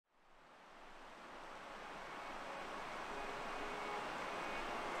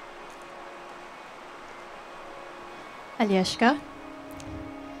Agnieszka.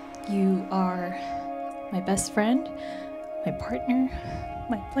 You are my best friend, my partner,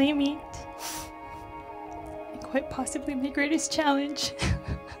 my playmate, and quite possibly my greatest challenge.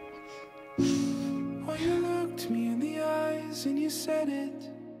 Oh, you looked me in the eyes and you said it,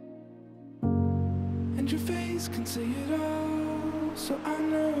 and your face can say it all, so I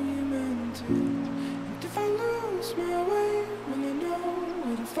know you meant it. And if I lose my way, will I know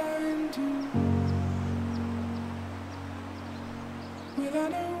where to find you? Will I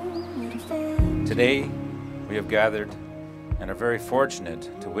know where to find you? Today, we have gathered and are very fortunate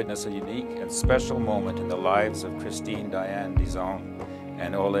to witness a unique and special moment in the lives of Christine Diane Dizon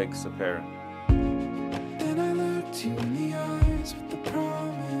and Oleg Saper. Then I looked you in the eyes with the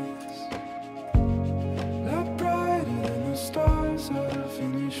promise, light brighter than the stars, I'll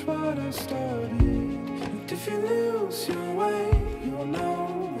finish what I started. And if you lose your way, you will know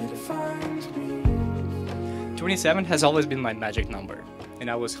where to find me. 27 has always been my magic number, and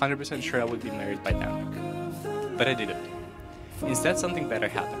I was 100% sure I would be married by then. But I didn't. Instead, something better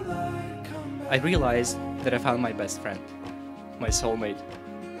happened. I realized that I found my best friend, my soulmate,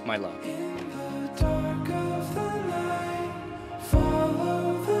 my love.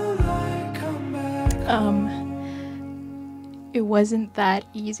 It wasn't that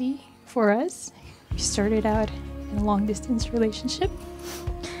easy for us. We started out in a long-distance relationship.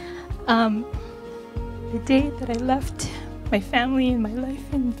 The day that I left my family and my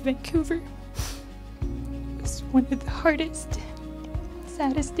life in Vancouver was one of the hardest,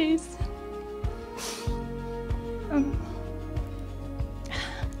 saddest days.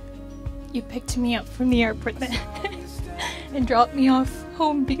 You picked me up from the airport then and dropped me off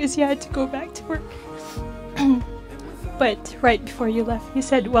home because you had to go back to work. But right before you left, you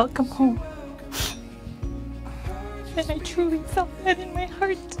said, "Welcome home." And I truly felt that in my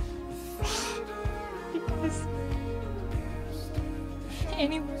heart. Because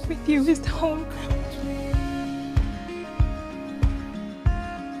anywhere with you is home.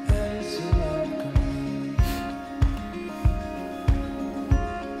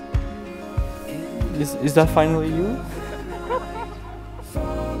 Is that finally you?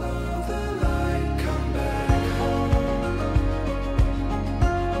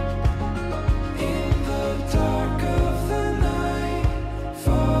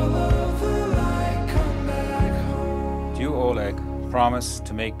 Do you, Oleg, promise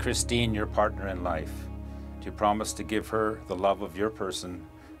to make Christine your partner in life? Do you promise to give her the love of your person,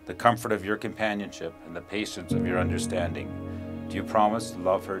 the comfort of your companionship, and the patience of your understanding? Do you promise to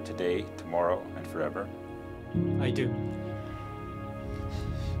love her today, tomorrow, and forever? I do.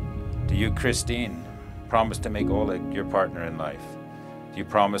 Do you, Christine, promise to make Oleg your partner in life? Do you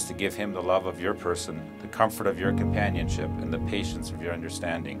promise to give him the love of your person, the comfort of your companionship, and the patience of your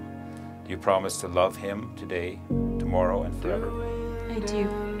understanding? Do you promise to love him today, tomorrow, and forever? I do.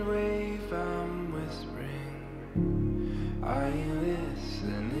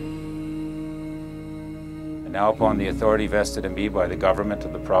 And now, upon the authority vested in me by the government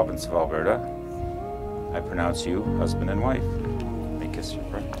of the province of Alberta, I pronounce you husband and wife. May kiss your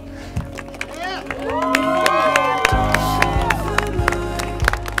bride.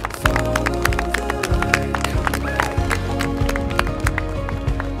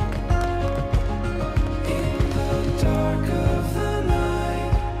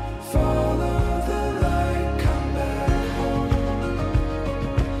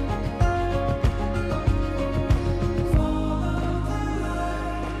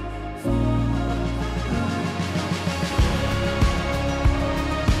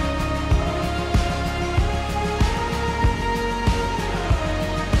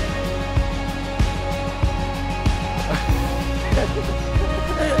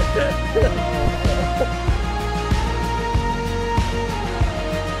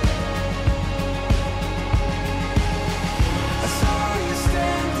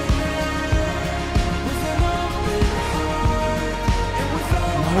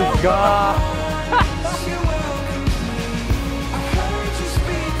 Oh God!